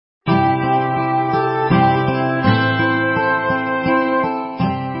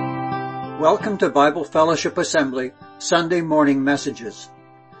Welcome to Bible Fellowship Assembly Sunday Morning Messages.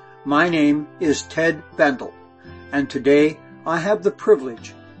 My name is Ted Bendel, and today I have the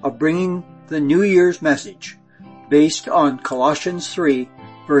privilege of bringing the New Year's message based on Colossians 3,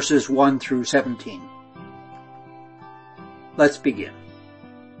 verses 1 through 17. Let's begin.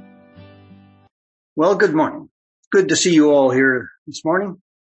 Well, good morning. Good to see you all here this morning.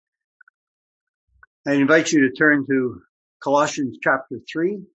 I invite you to turn to Colossians chapter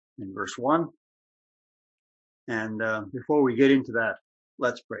 3 and verse 1. And before we get into that,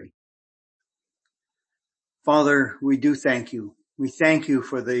 let's pray. Father, we do thank you. We thank you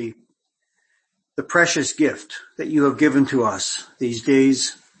for the precious gift that you have given to us these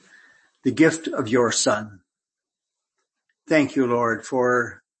days, the gift of your Son. Thank you, Lord,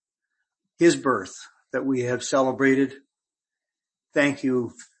 for his birth that we have celebrated. Thank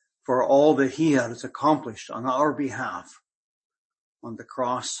you for all that he has accomplished on our behalf on the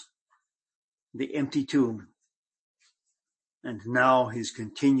cross, the empty tomb, and now his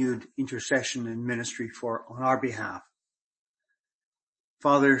continued intercession and ministry on our behalf.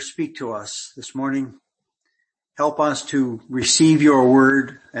 Father, speak to us this morning. Help us to receive your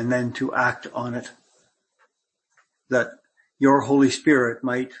word and then to act on it, that your Holy Spirit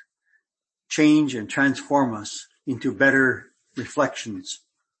might change and transform us into better reflections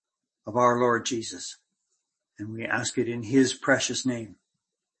of our Lord Jesus. And we ask it in his precious name.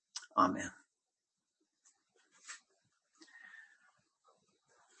 Amen.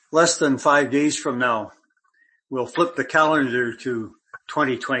 Less than 5 days from now, we'll flip the calendar to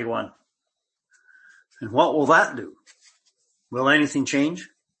 2021. And what will that do? Will anything change?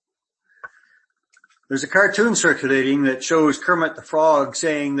 There's a cartoon circulating that shows Kermit the Frog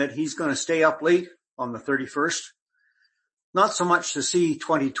saying that he's going to stay up late on the 31st, not so much to see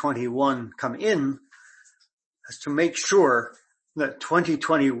 2021 come in, as to make sure that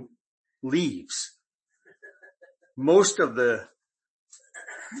 2020 leaves. With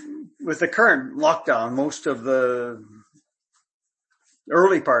the current lockdown, most of the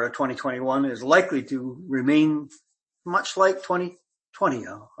early part of 2021 is likely to remain much like 2020,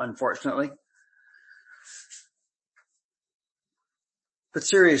 unfortunately. But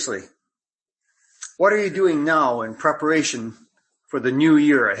seriously, what are you doing now in preparation for the new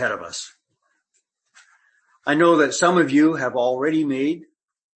year ahead of us? I know that some of you have already made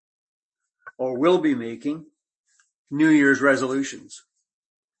or will be making New Year's resolutions.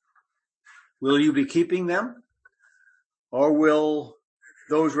 Will you be keeping them, or will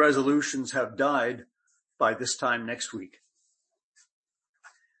those resolutions have died by this time next week?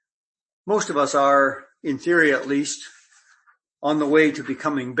 Most of us are, in theory at least, on the way to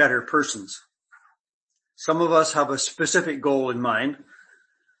becoming better persons. Some of us have a specific goal in mind,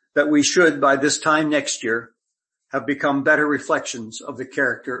 that we should, by this time next year, have become better reflections of the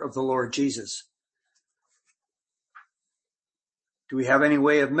character of the Lord Jesus. Do we have any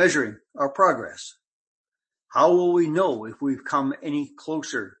way of measuring our progress? How will we know if we've come any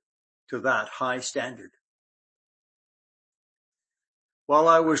closer to that high standard? While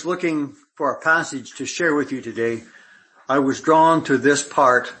I was looking for a passage to share with you today, I was drawn to this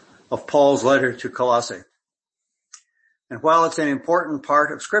part of Paul's letter to Colossae. And while it's an important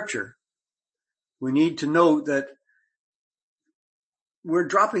part of Scripture, we need to note that we're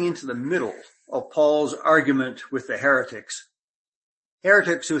dropping into the middle of Paul's argument with the heretics.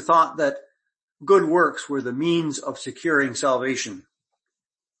 Heretics who thought that good works were the means of securing salvation,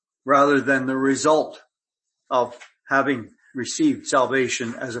 rather than the result of having received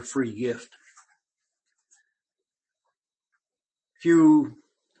salvation as a free gift. If you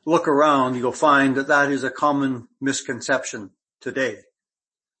look around, you'll find that that is a common misconception today.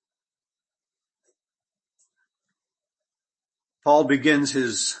 Paul begins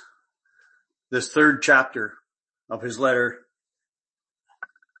this third chapter of his letter.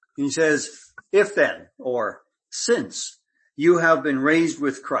 He says, if then, or since you have been raised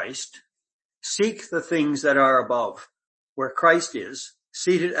with Christ, seek the things that are above, where Christ is,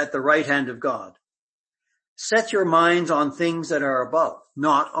 seated at the right hand of God. Set your minds on things that are above,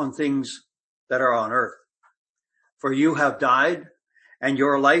 not on things that are on earth. For you have died, and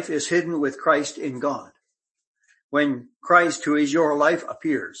your life is hidden with Christ in God. When Christ, who is your life,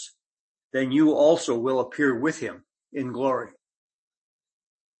 appears, then you also will appear with him in glory.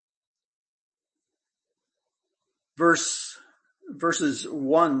 Verse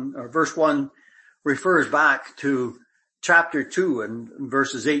 1 refers back to chapter 2 and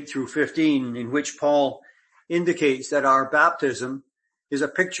verses 8 through 15, in which Paul indicates that our baptism is a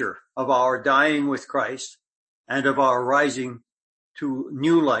picture of our dying with Christ and of our rising to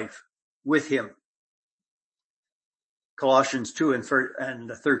new life with him. Colossians 2 and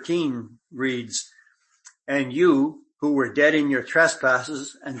 13 reads, "And you who were dead in your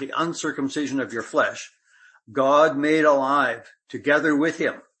trespasses and the uncircumcision of your flesh, God made alive together with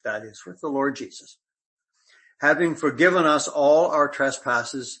him," that is, with the Lord Jesus, "having forgiven us all our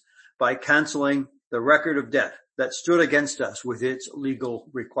trespasses by canceling the record of debt that stood against us with its legal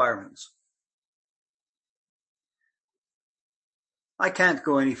requirements." I can't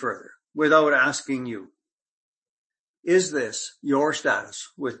go any further without asking you, is this your status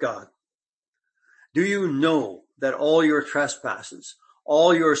with God? Do you know that all your trespasses,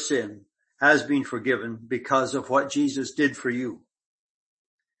 all your sin has been forgiven because of what Jesus did for you?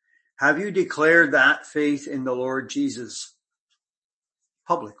 Have you declared that faith in the Lord Jesus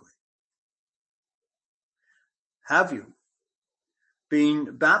publicly? Have you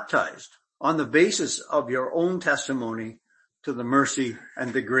been baptized on the basis of your own testimony to the mercy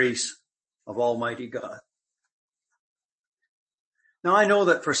and the grace of Almighty God? Now, I know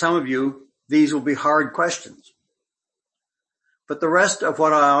that for some of you, these will be hard questions, but the rest of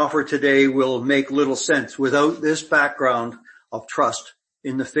what I offer today will make little sense without this background of trust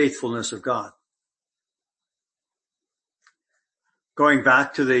in the faithfulness of God. Going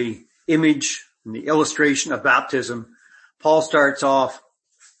back to the image and the illustration of baptism, Paul starts off,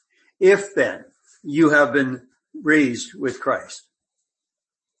 "If then you have been raised with Christ."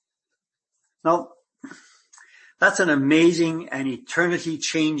 Now, that's an amazing and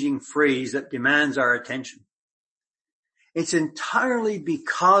eternity-changing phrase that demands our attention. It's entirely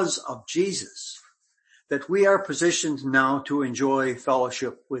because of Jesus that we are positioned now to enjoy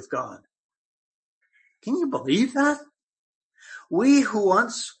fellowship with God. Can you believe that? We who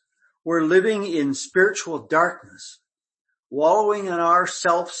once were living in spiritual darkness, wallowing in our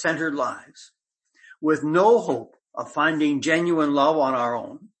self-centered lives, with no hope of finding genuine love on our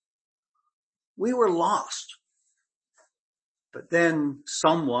own, we were lost. But then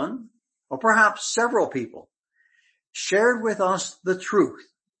someone, or perhaps several people, shared with us the truth,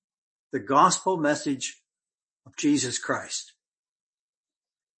 the gospel message of Jesus Christ.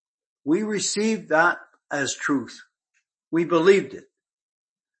 We received that as truth. We believed it.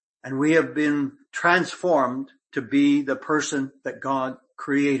 And we have been transformed to be the person that God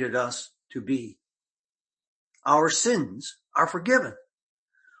created us to be. Our sins are forgiven.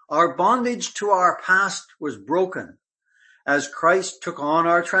 Our bondage to our past was broken as Christ took on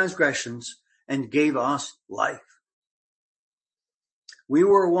our transgressions and gave us life. We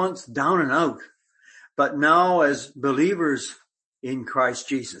were once down and out, but now as believers in Christ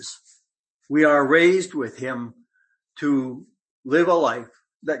Jesus, we are raised with him to live a life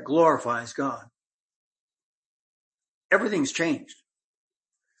that glorifies God. Everything's changed,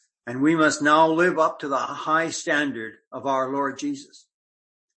 and we must now live up to the high standard of our Lord Jesus.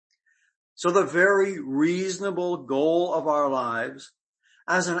 So the very reasonable goal of our lives,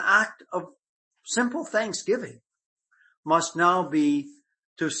 as an act of simple thanksgiving, must now be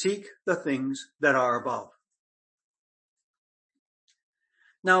to seek the things that are above.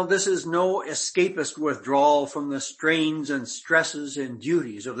 Now, this is no escapist withdrawal from the strains and stresses and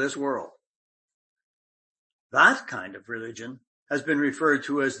duties of this world. That kind of religion has been referred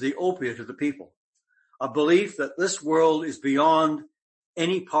to as the opiate of the people, a belief that this world is beyond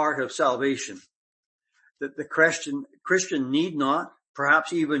any part of salvation, that the Christian need not,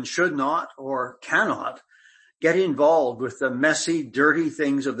 perhaps even should not or cannot get involved with the messy, dirty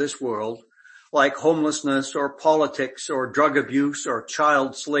things of this world, like homelessness or politics or drug abuse or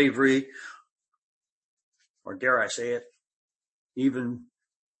child slavery, or dare I say it, even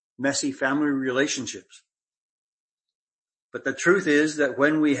messy family relationships. But the truth is that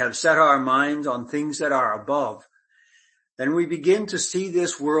when we have set our minds on things that are above, then we begin to see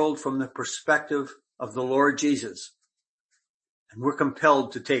this world from the perspective of the Lord Jesus, and we're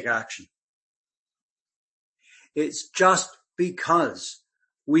compelled to take action. It's just because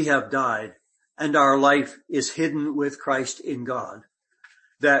we have died and our life is hidden with Christ in God,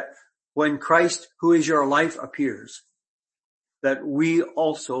 that when Christ, who is your life, appears, that we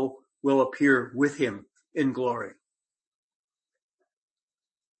also will appear with him in glory.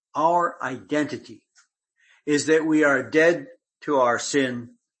 Our identity is that we are dead to our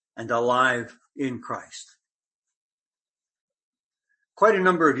sin and alive in Christ. Quite a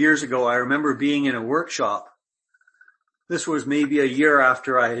number of years ago, I remember being in a workshop. This was maybe a year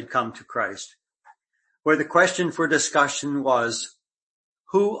after I had come to Christ, where the question for discussion was,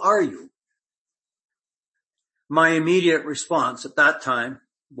 who are you? My immediate response at that time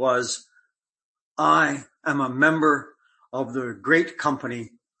was, I am a member of the great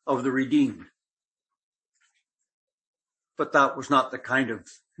company of the redeemed. But that was not the kind of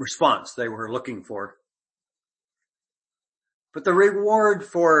response they were looking for. But the reward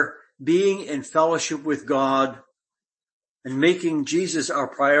for being in fellowship with God and making Jesus our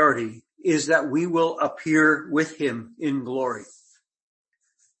priority is that we will appear with him in glory.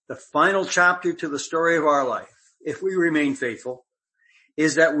 The final chapter to the story of our life, if we remain faithful,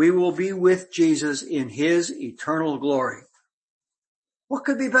 is that we will be with Jesus in his eternal glory. What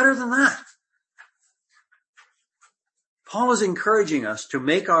could be better than that? Paul is encouraging us to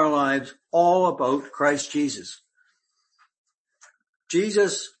make our lives all about Christ Jesus.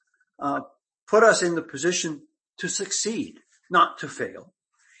 Jesus put us in the position to succeed, not to fail.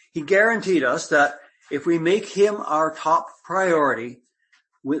 He guaranteed us that if we make him our top priority,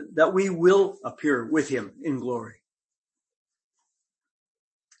 that we will appear with him in glory.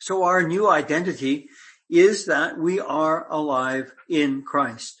 So our new identity is that we are alive in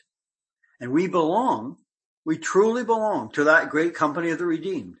Christ. And we truly belong to that great company of the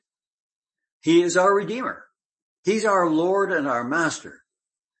redeemed. He is our Redeemer. He's our Lord and our Master.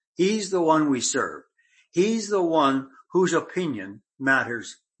 He's the one we serve. He's the one whose opinion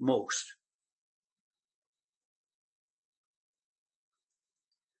matters most.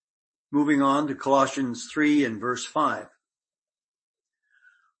 Moving on to Colossians 3 and verse 5.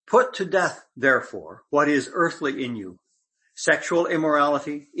 Put to death, therefore, what is earthly in you: sexual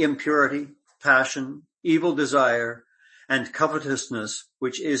immorality, impurity, passion, evil desire, and covetousness,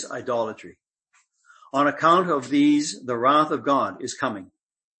 which is idolatry. On account of these, the wrath of God is coming.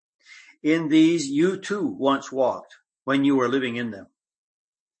 In these you too once walked when you were living in them.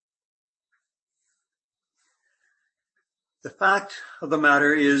 The fact of the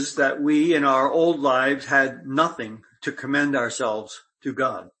matter is that we in our old lives had nothing to commend ourselves to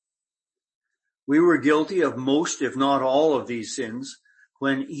God. We were guilty of most, if not all, of these sins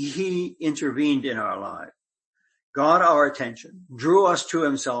when he intervened in our lives, got our attention, drew us to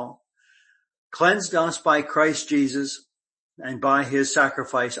himself, cleansed us by Christ Jesus and by his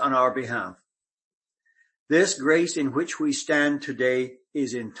sacrifice on our behalf. This grace in which we stand today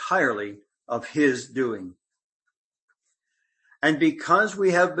is entirely of his doing. And because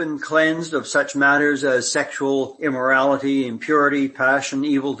we have been cleansed of such matters as sexual immorality, impurity, passion,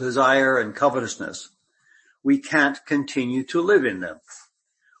 evil desire, and covetousness, we can't continue to live in them.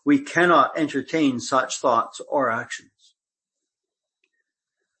 We cannot entertain such thoughts or actions.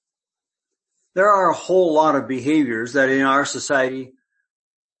 There are a whole lot of behaviors that in our society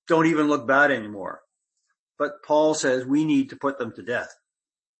don't even look bad anymore. But Paul says we need to put them to death.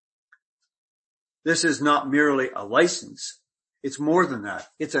 This is not merely a license. It's more than that.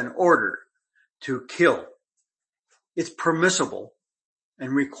 It's an order to kill. It's permissible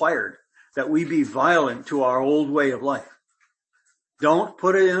and required that we be violent to our old way of life. Don't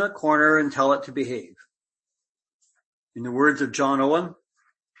put it in a corner and tell it to behave. In the words of John Owen,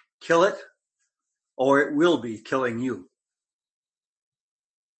 kill it or it will be killing you.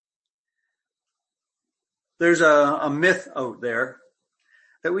 There's a myth out there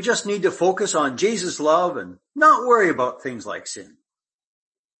that we just need to focus on Jesus' love and not worry about things like sin.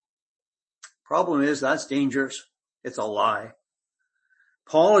 Problem is, that's dangerous. It's a lie.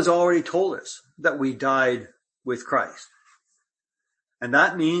 Paul has already told us that we died with Christ. And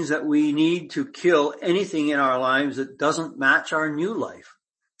that means that we need to kill anything in our lives that doesn't match our new life.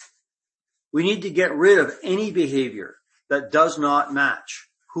 We need to get rid of any behavior that does not match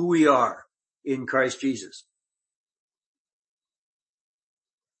who we are in Christ Jesus.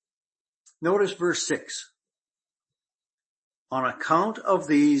 Notice verse 6. On account of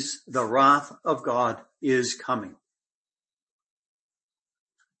these, the wrath of God is coming.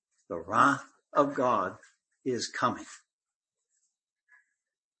 The wrath of God is coming.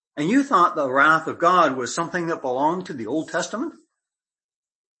 And you thought the wrath of God was something that belonged to the Old Testament?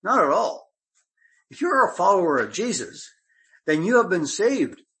 Not at all. If you're a follower of Jesus, then you have been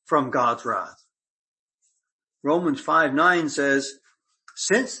saved from God's wrath. Romans 5:9 says,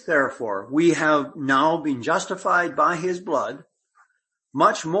 since therefore we have now been justified by his blood,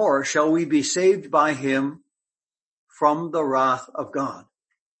 much more shall we be saved by him from the wrath of God.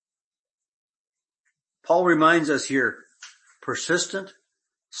 Paul reminds us here, persistent,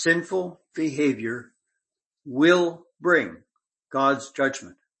 sinful behavior will bring God's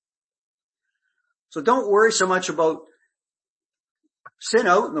judgment. So don't worry so much about sin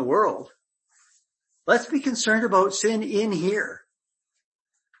out in the world. Let's be concerned about sin in here.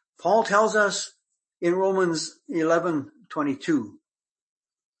 Paul tells us in Romans 11:22,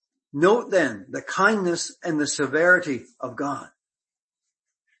 note then the kindness and the severity of God.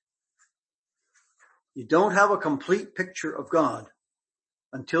 You don't have a complete picture of God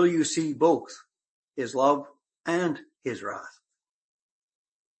until you see both his love and his wrath.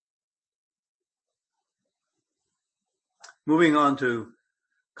 Moving on to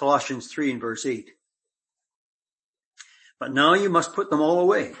Colossians 3 and verse 8. But now you must put them all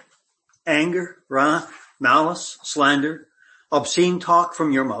away. Anger, wrath, malice, slander, obscene talk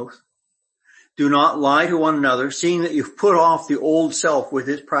from your mouth. Do not lie to one another, seeing that you've put off the old self with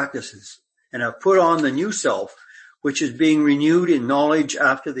its practices, and have put on the new self, which is being renewed in knowledge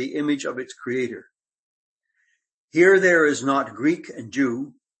after the image of its creator. Here there is not Greek and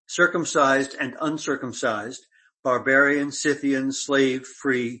Jew, circumcised and uncircumcised, barbarian, Scythian, slave,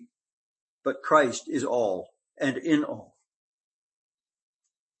 free, but Christ is all and in all.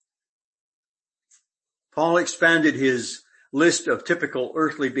 Paul expanded his list of typical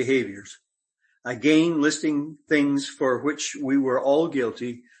earthly behaviors, again listing things for which we were all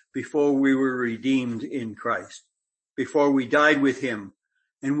guilty before we were redeemed in Christ, before we died with him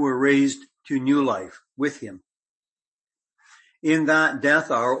and were raised to new life with him. In that death,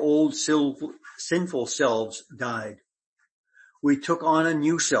 our old sinful selves died. We took on a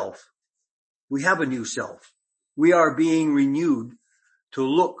new self. We have a new self. We are being renewed to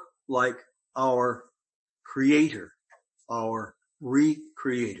look like our Creator, our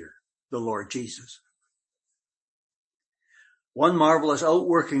Recreator, the Lord Jesus. One marvelous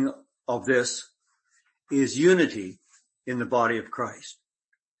outworking of this is unity in the body of Christ.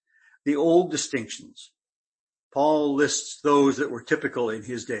 The old distinctions, Paul lists those that were typical in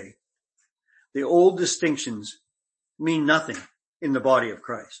his day. The old distinctions mean nothing in the body of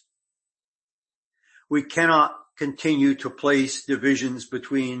Christ. We cannot continue to place divisions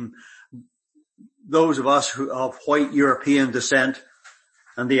between those of us who of white European descent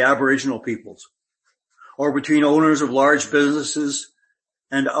and the Aboriginal peoples, or between owners of large businesses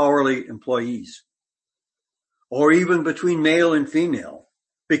and hourly employees, or even between male and female,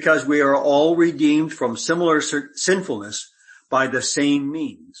 because we are all redeemed from similar sinfulness by the same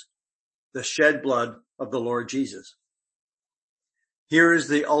means, the shed blood of the Lord Jesus. Here is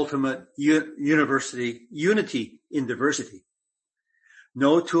the ultimate unity in diversity.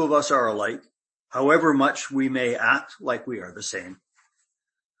 No two of us are alike, however much we may act like we are the same.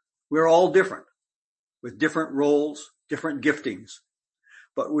 We're all different, with different roles, different giftings,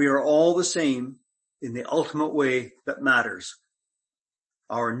 but we are all the same in the ultimate way that matters,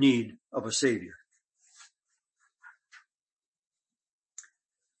 our need of a Savior.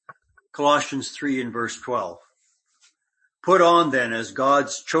 Colossians 3 and verse 12. Put on then as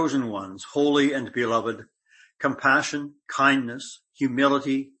God's chosen ones, holy and beloved, compassion, kindness,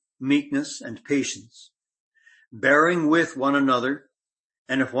 humility, meekness, and patience, bearing with one another,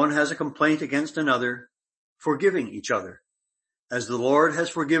 and if one has a complaint against another, forgiving each other. As the Lord has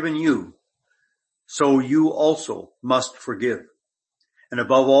forgiven you, so you also must forgive. And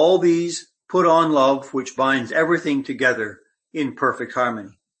above all these, put on love, which binds everything together in perfect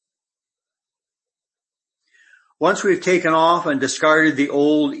harmony. Once we've taken off and discarded the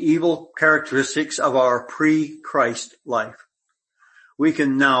old evil characteristics of our pre-Christ life, we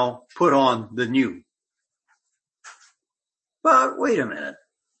can now put on the new. But wait a minute.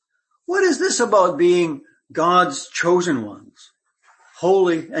 What is this about being God's chosen ones,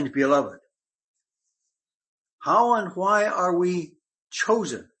 holy and beloved? How and why are we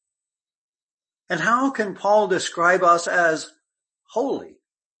chosen? And how can Paul describe us as holy?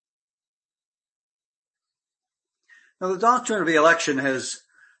 Now, the doctrine of the election has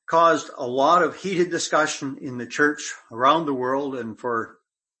caused a lot of heated discussion in the church around the world and for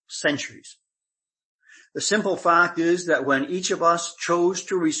centuries. The simple fact is that when each of us chose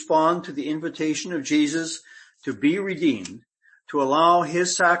to respond to the invitation of Jesus to be redeemed, to allow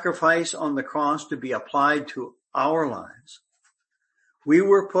his sacrifice on the cross to be applied to our lives, we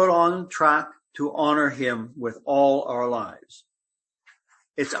were put on track to honor him with all our lives.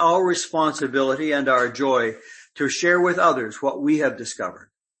 It's our responsibility and our joy to share with others what we have discovered.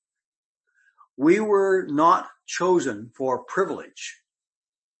 We were not chosen for privilege,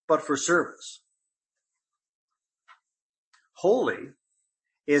 but for service. Holy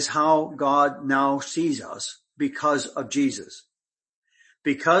is how God now sees us because of Jesus.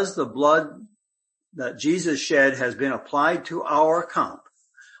 Because the blood that Jesus shed has been applied to our account,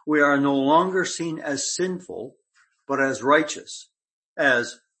 we are no longer seen as sinful, but as righteous,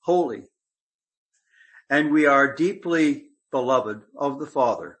 as holy. And we are deeply beloved of the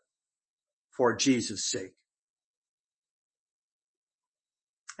Father for Jesus' sake.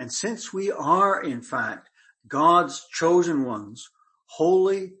 And since we are, in fact, God's chosen ones,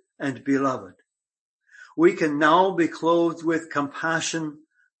 holy and beloved, we can now be clothed with compassion,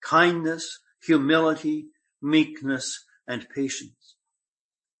 kindness, humility, meekness, and patience.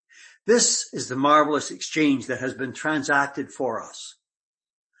 This is the marvelous exchange that has been transacted for us.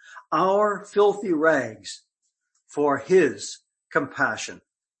 Our filthy rags for his compassion,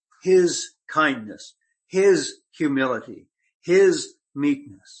 his kindness, his humility, his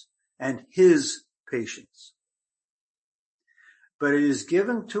meekness, and his patience. But it is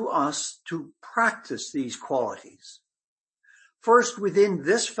given to us to practice these qualities, first within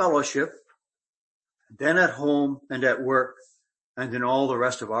this fellowship, then at home and at work, and in all the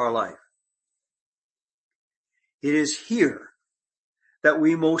rest of our life. It is here that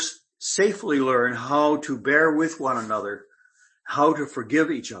we most safely learn how to bear with one another, how to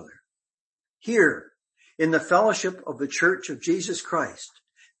forgive each other. Here, in the fellowship of the Church of Jesus Christ,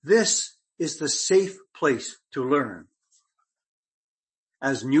 this is the safe place to learn.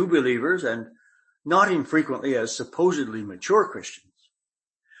 As new believers, and not infrequently as supposedly mature Christians,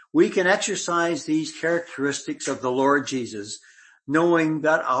 we can exercise these characteristics of the Lord Jesus, knowing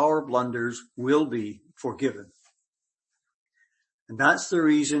that our blunders will be forgiven. And that's the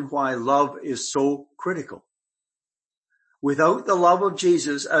reason why love is so critical. Without the love of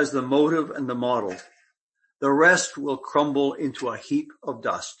Jesus as the motive and the model, the rest will crumble into a heap of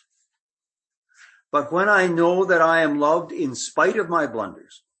dust. But when I know that I am loved in spite of my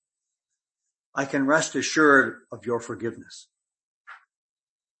blunders, I can rest assured of your forgiveness.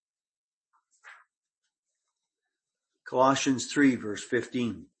 Colossians 3 verse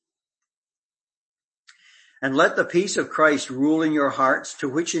 15. And let the peace of Christ rule in your hearts, to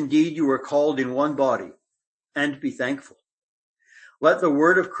which indeed you were called in one body, and be thankful. Let the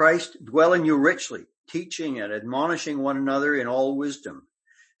word of Christ dwell in you richly, teaching and admonishing one another in all wisdom,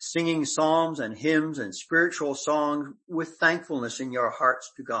 singing psalms and hymns and spiritual songs with thankfulness in your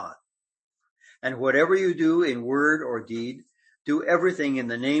hearts to God. And whatever you do in word or deed, do everything in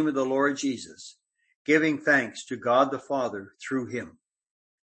the name of the Lord Jesus, giving thanks to God the Father through him.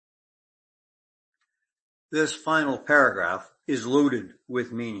 This final paragraph is loaded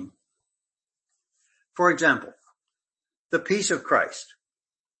with meaning. For example, the peace of Christ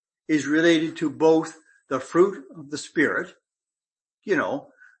is related to both the fruit of the Spirit,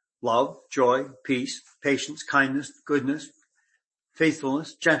 love, joy, peace, patience, kindness, goodness,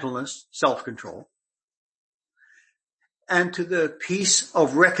 faithfulness, gentleness, self-control, and to the peace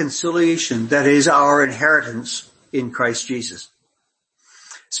of reconciliation that is our inheritance in Christ Jesus.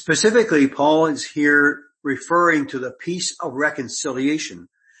 Specifically, Paul is here referring to the peace of reconciliation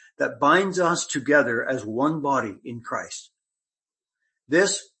that binds us together as one body in Christ.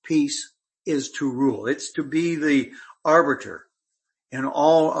 This peace is to rule. It's to be the arbiter in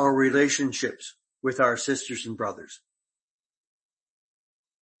all our relationships with our sisters and brothers.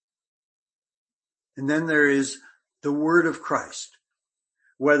 And then there is the word of Christ,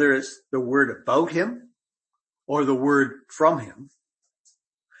 whether it's the word about him or the word from him.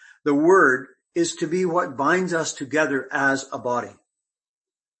 The word is to be what binds us together as a body.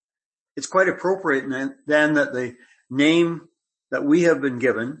 It's quite appropriate then that the name that we have been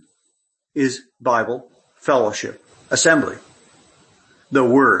given is Bible, fellowship, assembly. The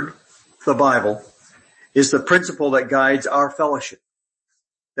word, the Bible, is the principle that guides our fellowship,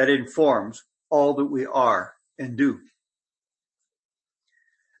 that informs all that we are and do.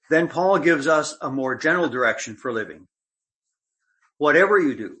 Then Paul gives us a more general direction for living. Whatever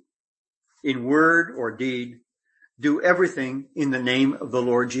you do, in word or deed, do everything in the name of the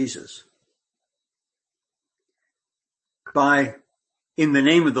Lord Jesus. By in the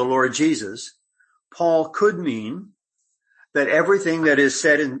name of the Lord Jesus, Paul could mean that everything that is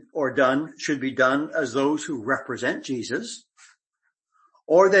said or done should be done as those who represent Jesus,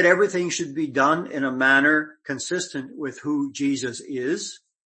 or that everything should be done in a manner consistent with who Jesus is,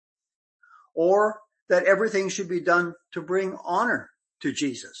 or that everything should be done to bring honor to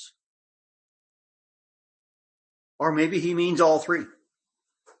Jesus. Or maybe he means all three.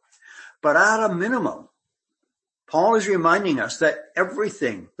 But at a minimum, Paul is reminding us that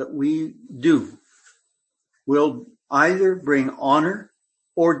everything that we do will either bring honor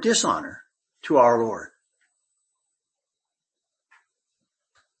or dishonor to our Lord.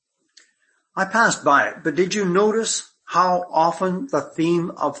 I passed by it, but did you notice how often the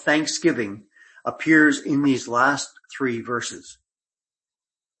theme of thanksgiving appears in these last 3 verses?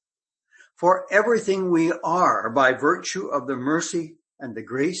 For everything we are by virtue of the mercy and the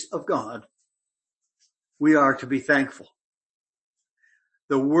grace of God, we are to be thankful.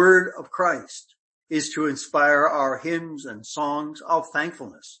 The word of Christ is to inspire our hymns and songs of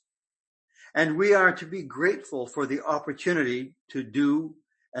thankfulness. And we are to be grateful for the opportunity to do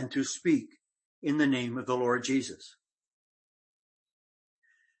and to speak in the name of the Lord Jesus.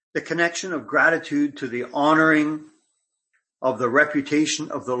 The connection of gratitude to the honoring of the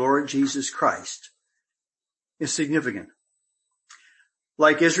reputation of the Lord Jesus Christ is significant.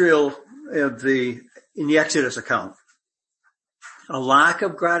 Like Israel of the in the Exodus account, a lack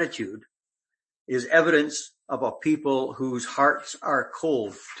of gratitude is evidence of a people whose hearts are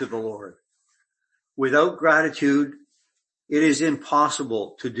cold to the Lord. Without gratitude, it is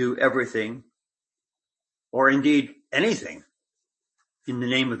impossible to do everything, or indeed anything, in the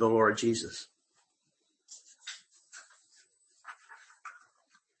name of the Lord Jesus.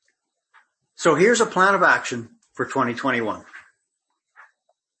 So here's a plan of action for 2021.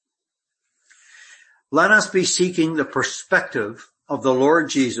 Let us be seeking the perspective of the Lord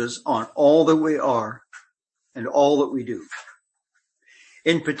Jesus on all that we are and all that we do.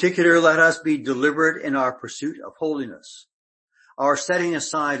 In particular, let us be deliberate in our pursuit of holiness, our setting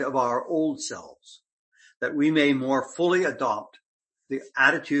aside of our old selves, that we may more fully adopt the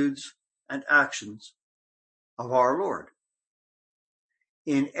attitudes and actions of our Lord.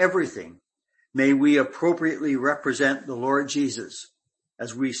 In everything, may we appropriately represent the Lord Jesus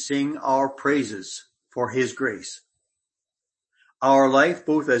as we sing our praises for his grace. Our life,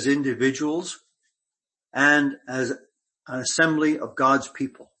 both as individuals and as an assembly of God's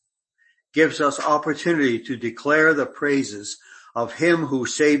people, gives us opportunity to declare the praises of him who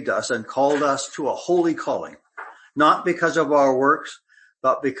saved us and called us to a holy calling, not because of our works,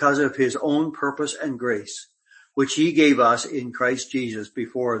 but because of his own purpose and grace, which he gave us in Christ Jesus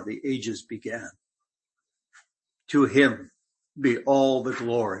before the ages began. To him be all the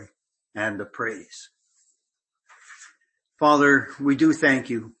glory and the praise. Father, we do thank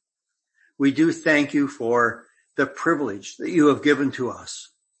you. We do thank you for the privilege that you have given to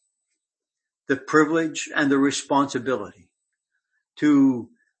us, the privilege and the responsibility to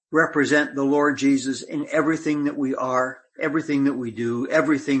represent the Lord Jesus in everything that we are, everything that we do,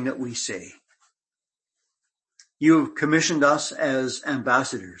 everything that we say. You have commissioned us as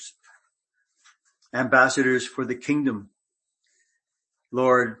ambassadors for the kingdom.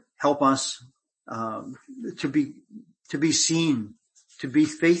 Lord, help us to be seen, to be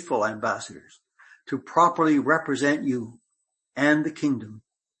faithful ambassadors, to properly represent you and the kingdom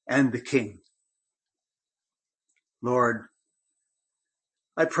and the King. Lord,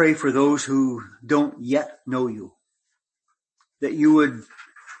 I pray for those who don't yet know you, that you would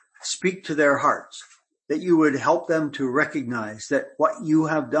speak to their hearts, that you would help them to recognize that what you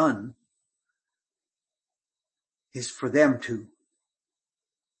have done is for them too.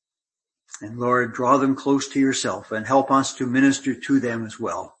 And Lord, draw them close to yourself and help us to minister to them as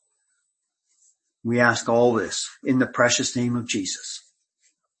well. We ask all this in the precious name of Jesus.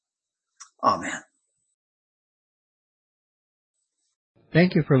 Amen.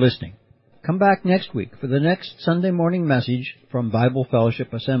 Thank you for listening. Come back next week for the next Sunday morning message from Bible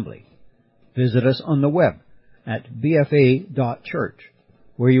Fellowship Assembly. Visit us on the web at bfa.church,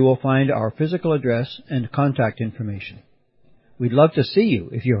 where you will find our physical address and contact information. We'd love to see you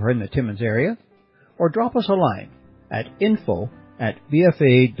if you're in the Timmins area, or drop us a line at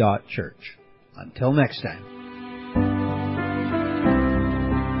info@bfa.church. Until next time.